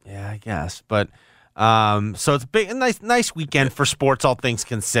 Yeah, I guess. But so it's a nice weekend for sports, all things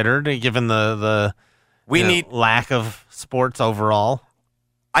considered, given the lack of sports overall.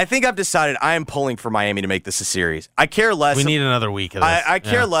 I think I've decided I am pulling for Miami to make this a series. I care less. We need another week of this. I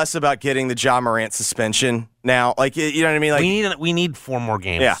care less about getting the Ja Morant suspension now. Like you know what I mean? Like we need 4 more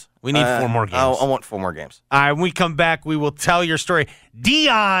games. Yeah. We need 4 more games. I want 4 more games. All right, when we come back, we will tell your story.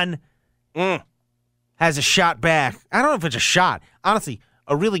 Dion has a shot back. I don't know if it's a shot. Honestly,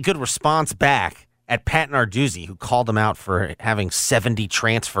 a really good response back at Pat Narduzzi, who called him out for having 70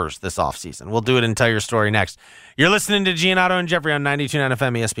 transfers this offseason. We'll do it and tell your story next. You're listening to Giannotto and Jeffrey on 92.9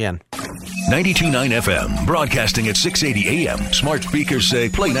 FM ESPN. 92.9 FM, broadcasting at 680 AM. Smart speakers say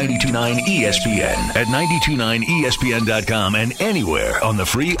play 92.9 ESPN at 929ESPN.com and anywhere on the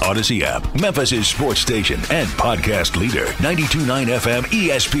free Odyssey app. Memphis' sports station and podcast leader, 92.9 FM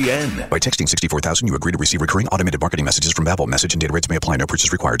ESPN. By texting 64,000, you agree to receive recurring automated marketing messages from Babbel. Message and data rates may apply. No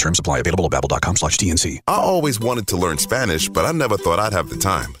purchase required. Terms apply. Available at babbel.com/TNC. I always wanted to learn Spanish, but I never thought I'd have the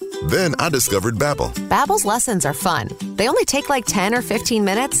time. Then I discovered Babbel. Babbel's lessons are fun. They only take like 10 or 15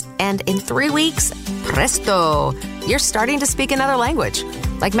 minutes, and in 3 weeks, presto, you're starting to speak another language,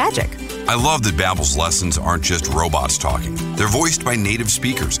 like magic. I love that Babbel's lessons aren't just robots talking. They're voiced by native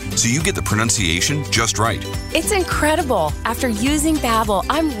speakers, so you get the pronunciation just right. It's incredible. After using Babbel,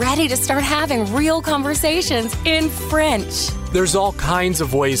 I'm ready to start having real conversations in French. There's all kinds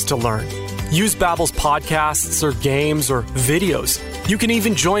of ways to learn. Use Babbel's podcasts or games or videos. You can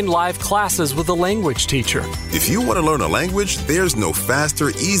even join live classes with a language teacher. If you want to learn a language, there's no faster,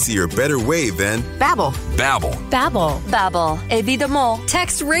 easier, better way than Babbel. Babbel. Babbel. Babbel. Évidemment.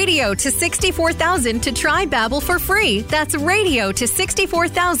 Text radio to 64,000 to try Babbel for free. That's radio to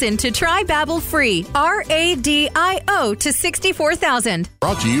 64,000 to try Babbel free. RADIO to 64,000.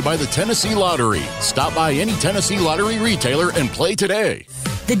 Brought to you by the Tennessee Lottery. Stop by any Tennessee Lottery retailer and play today.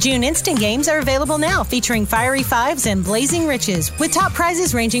 The June Instant Games are available now, featuring Fiery Fives and Blazing Riches, with top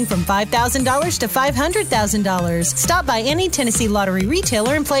prizes ranging from $5,000 to $500,000. Stop by any Tennessee Lottery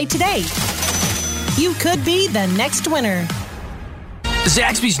retailer and play today. You could be the next winner.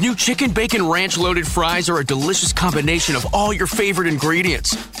 Zaxby's new chicken bacon ranch loaded fries are a delicious combination of all your favorite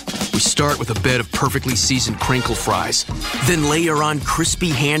ingredients. We start with a bed of perfectly seasoned crinkle fries, then layer on crispy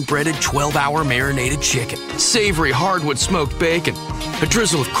hand-breaded 12-hour marinated chicken, savory hardwood smoked bacon, a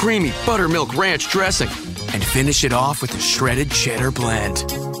drizzle of creamy buttermilk ranch dressing, and finish it off with a shredded cheddar blend.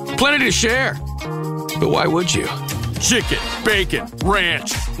 Plenty to share, but why would you? Chicken, bacon,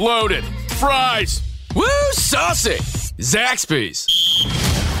 ranch, loaded, fries. Woo, saucy! Zaxby's.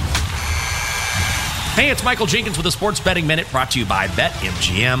 Hey, it's Michael Jenkins with a Sports Betting Minute brought to you by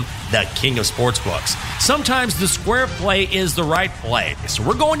BetMGM, the king of sportsbooks. Sometimes the square play is the right play. So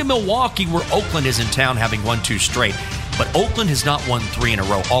we're going to Milwaukee, where Oakland is in town, having won 2 straight. But Oakland has not won 3 in a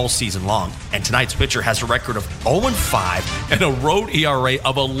row all season long. And tonight's pitcher has a record of 0-5 and a road ERA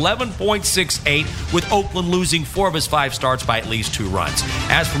of 11.68, with Oakland losing 4 of his 5 starts by at least 2 runs.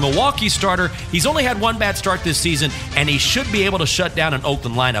 As for Milwaukee's starter, he's only had 1 bad start this season, and he should be able to shut down an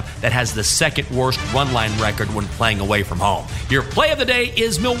Oakland lineup that has the 2nd worst run line record when playing away from home. Your play of the day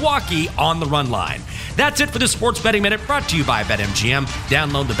is Milwaukee on the run line. That's it for this Sports Betting Minute brought to you by BetMGM.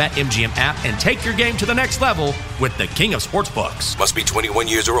 Download the BetMGM app and take your game to the next level with the king of sportsbooks. Must be 21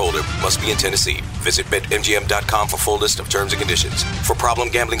 years or older. Must be in Tennessee. Visit BetMGM.com for full list of terms and conditions. For problem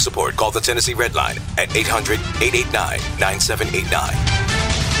gambling support, call the Tennessee Red Line at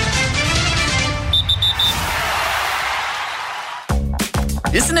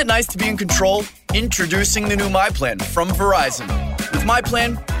 800-889-9789. Isn't it nice to be in control? Introducing the new My Plan from Verizon. With My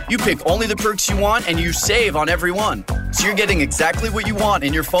Plan, you pick only the perks you want and you save on every one. So you're getting exactly what you want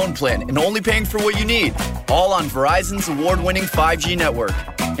in your phone plan and only paying for what you need. All on Verizon's award-winning 5G network.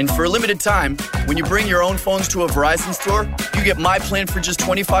 And for a limited time, when you bring your own phones to a Verizon store, you get My Plan for just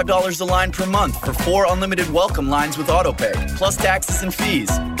 $25 a line per month for 4 unlimited welcome lines with AutoPay, plus taxes and fees.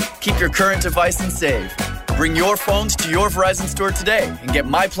 Keep your current device and save. Bring your phones to your Verizon store today and get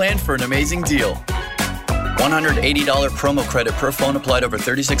My Plan for an amazing deal. $180 promo credit per phone applied over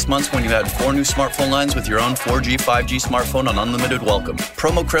 36 months when you add 4 new smartphone lines with your own 4G, 5G smartphone on unlimited welcome.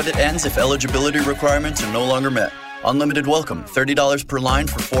 Promo credit ends if eligibility requirements are no longer met. Unlimited welcome, $30 per line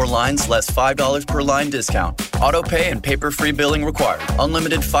for 4 lines, less $5 per line discount. Auto pay and paper-free billing required.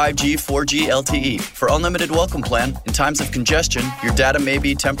 Unlimited 5G, 4G LTE. For unlimited welcome plan, in times of congestion, your data may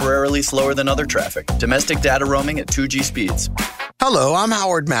be temporarily slower than other traffic. Domestic data roaming at 2G speeds. Hello, I'm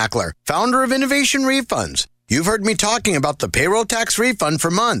Howard Mackler, founder of Innovation Refunds. You've heard me talking about the payroll tax refund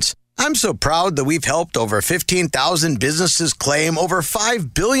for months. I'm so proud that we've helped over 15,000 businesses claim over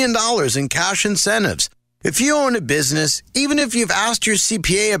 $5 billion in cash incentives. If you own a business, even if you've asked your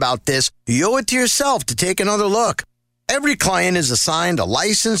CPA about this, you owe it to yourself to take another look. Every client is assigned a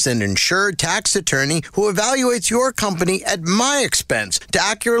licensed and insured tax attorney who evaluates your company at my expense to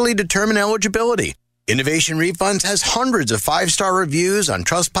accurately determine eligibility. Innovation Refunds has hundreds of 5-star reviews on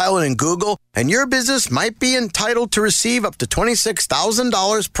Trustpilot and Google, and your business might be entitled to receive up to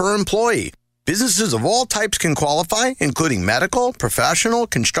 $26,000 per employee. Businesses of all types can qualify, including medical, professional,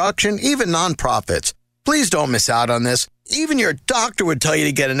 construction, even nonprofits. Please don't miss out on this. Even your doctor would tell you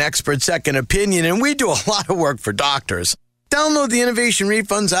to get an expert second opinion, and we do a lot of work for doctors. Download the Innovation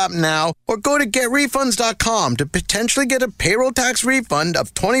Refunds app now or go to getrefunds.com to potentially get a payroll tax refund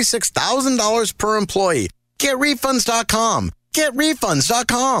of $26,000 per employee. Getrefunds.com.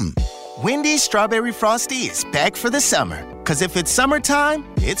 Getrefunds.com. Wendy's Strawberry Frosty is back for the summer. Because if it's summertime,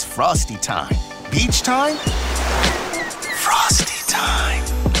 it's Frosty time. Beach time, Frosty time.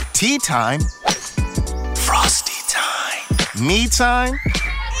 Tea time, Frosty time. Me time,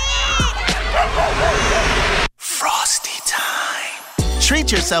 Frosty time.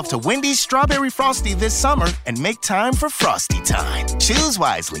 Treat yourself to Wendy's Strawberry Frosty this summer and make time for Frosty time. Choose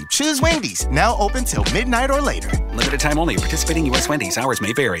wisely. Choose Wendy's. Now open till midnight or later. Limited time only. Participating U.S. Wendy's. Hours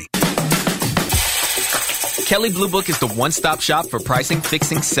may vary. Kelley Blue Book is the one-stop shop for pricing,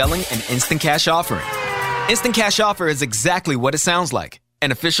 fixing, selling, and instant cash offering. Instant Cash Offer is exactly what it sounds like.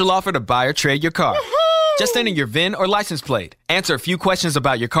 An official offer to buy or trade your car. Just enter your VIN or license plate, answer a few questions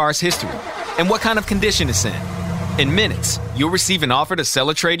about your car's history, and what kind of condition it's in. In minutes, you'll receive an offer to sell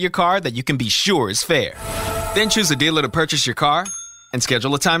or trade your car that you can be sure is fair. Then choose a dealer to purchase your car and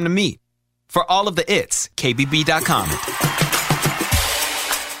schedule a time to meet. For all of the its, KBB.com.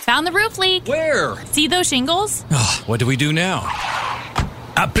 Found the roof leak. Where? See those shingles? What do we do now?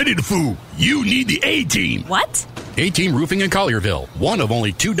 I pity the fool. You need the A-Team. What? A-Team Roofing in Collierville, one of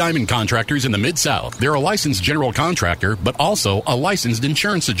only 2 diamond contractors in the Mid-South. They're a licensed general contractor, but also a licensed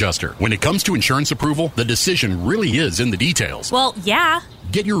insurance adjuster. When it comes to insurance approval, the decision really is in the details. Well, yeah.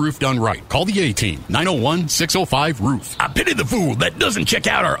 Get your roof done right. Call the A-Team, 901-605-ROOF. I pity the fool that doesn't check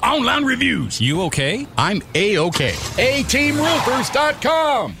out our online reviews. You okay? I'm A-okay.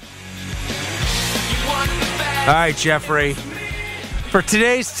 ATeamRoofers.com. All right, Jeffrey. For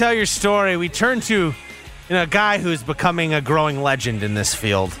today's Tell Your Story, we turn to a guy who's becoming a growing legend in this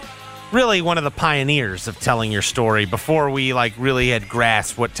field. Really one of the pioneers of telling your story before we really had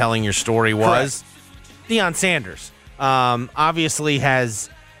grasped what telling your story was. Correct. Deion Sanders obviously has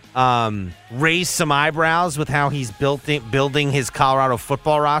raised some eyebrows with how he's building his Colorado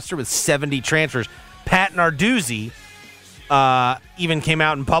football roster with 70 transfers. Pat Narduzzi even came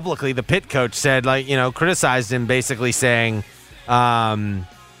out and publicly, the Pitt coach said, criticized him, basically saying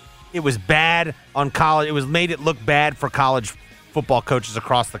it was bad on college. It made it look bad for college football coaches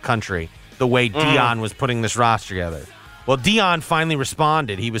across the country, the way Deion was putting this roster together. Well, Deion finally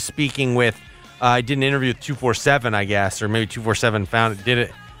responded. He was speaking with, I did an interview with 247, I guess, or maybe 247 did an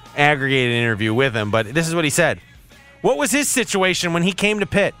aggregated interview with him, but this is what he said. What was his situation when he came to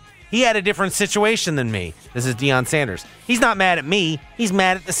Pitt? He had a different situation than me. This is Deion Sanders. He's not mad at me. He's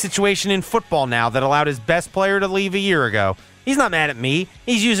mad at the situation in football now that allowed his best player to leave a year ago. He's not mad at me.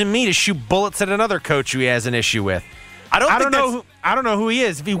 He's using me to shoot bullets at another coach who he has an issue with. I don't know who he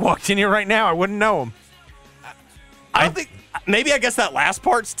is. If he walked in here right now, I wouldn't know him. I don't think. Maybe I guess that last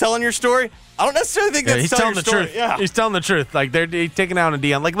part's telling your story. I don't necessarily think that's telling your story. Truth. Yeah, he's telling the truth. They're taking out on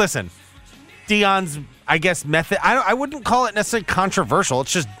Deion. Listen, Deion's, I guess, method. I wouldn't call it necessarily controversial.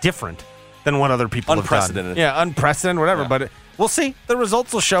 It's just different than what other people have done. Unprecedented. Yeah, unprecedented, whatever. Yeah. But we'll see. The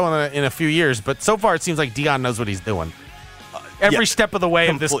results will show in a few years. But so far, it seems like Deion knows what he's doing. Every step of the way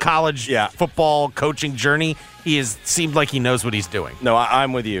of this college football coaching journey, seemed like he knows what he's doing. No,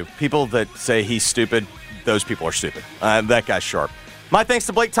 I'm with you. People that say he's stupid, those people are stupid. That guy's sharp. My thanks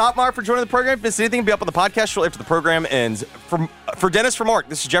to Blake Topmeyer for joining the program. If you missed anything, be up on the podcast shortly after the program ends. For Dennis, for Mark,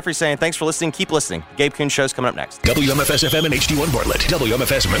 this is Jeffrey saying thanks for listening. Keep listening. Gabe Kuhn Show's coming up next. WMFS-FM and HD1 Bartlett.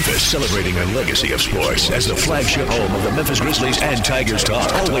 WMFS Memphis, celebrating a legacy of sports as the flagship home of the Memphis Grizzlies and Tigers Talk.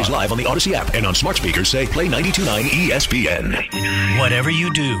 Always live on the Odyssey app and on smart speakers. Say Play 92.9 ESPN. Whatever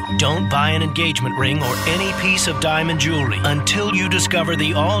you do, don't buy an engagement ring or any piece of diamond jewelry until you discover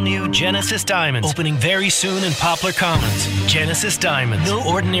the all-new Genesis Diamonds, opening very soon in Poplar Commons. Genesis Diamonds, no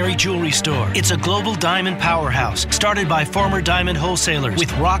ordinary jewelry store. It's a global diamond powerhouse, started by former diamond wholesalers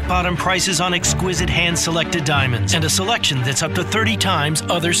with rock-bottom prices on exquisite hand-selected diamonds and a selection that's up to 30 times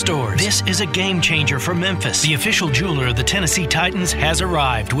other stores. This is a game-changer for Memphis. The official jeweler of the Tennessee Titans has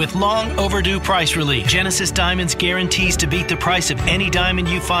arrived with long overdue price relief. Genesis Diamonds guarantees to beat the price of any diamond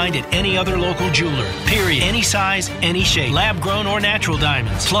you find at any other local jeweler. Period. Any size, any shape. Lab-grown or natural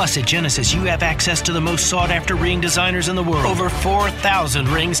diamonds. Plus, at Genesis, you have access to the most sought-after ring designers in the world. Over 4,000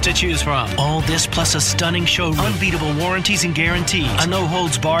 rings to choose from. All this plus a stunning showroom, unbeatable warranties and guarantees, a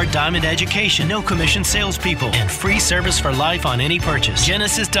no-holds-barred diamond education, no commission salespeople, and free service for life on any purchase.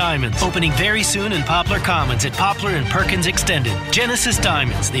 Genesis Diamonds, opening very soon in Poplar Commons at Poplar and Perkins Extended. Genesis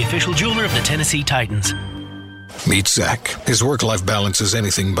Diamonds, the official jeweler of the Tennessee Titans. Meet Zach. His work-life balance is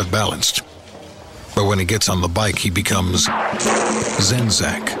anything but balanced. But when he gets on the bike, he becomes Zen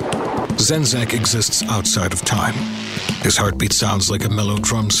Zach. Zen Zach exists outside of time. His heartbeat sounds like a mellow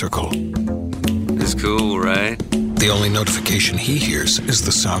drum circle. It's cool, right? The only notification he hears is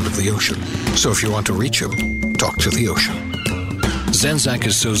the sound of the ocean. So if you want to reach him, talk to the ocean. Zen Zach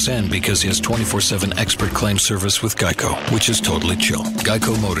is so zen because he has 24/7 expert claim service with Geico, which is totally chill.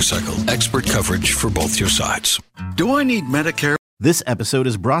 Geico Motorcycle. Expert coverage for both your sides. Do I need Medicare? This episode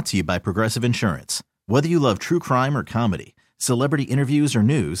is brought to you by Progressive Insurance. Whether you love true crime or comedy, celebrity interviews or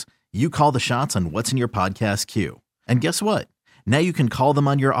news, you call the shots on what's in your podcast queue. And guess what? Now you can call them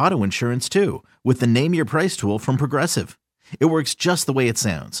on your auto insurance too with the Name Your Price tool from Progressive. It works just the way it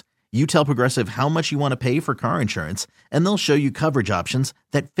sounds. You tell Progressive how much you want to pay for car insurance, and they'll show you coverage options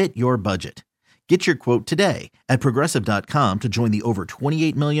that fit your budget. Get your quote today at Progressive.com to join the over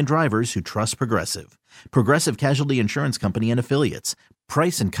 28 million drivers who trust Progressive. Progressive Casualty Insurance Company and Affiliates.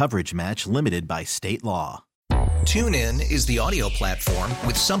 Price and coverage match limited by state law. TuneIn is the audio platform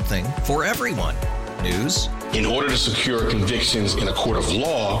with something for everyone. News. In order to secure convictions in a court of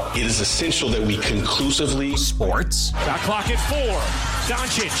law, it is essential that we conclusively. Sports. Got clock at 4.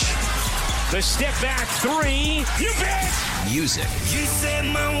 Doncic. The step back 3. You bet. Music. You set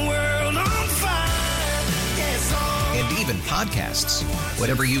my world on fire. Yes, and even podcasts.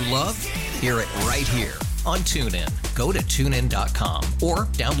 Whatever you love, hear it right here on TuneIn. Go to TuneIn.com or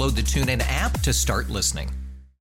download the TuneIn app to start listening.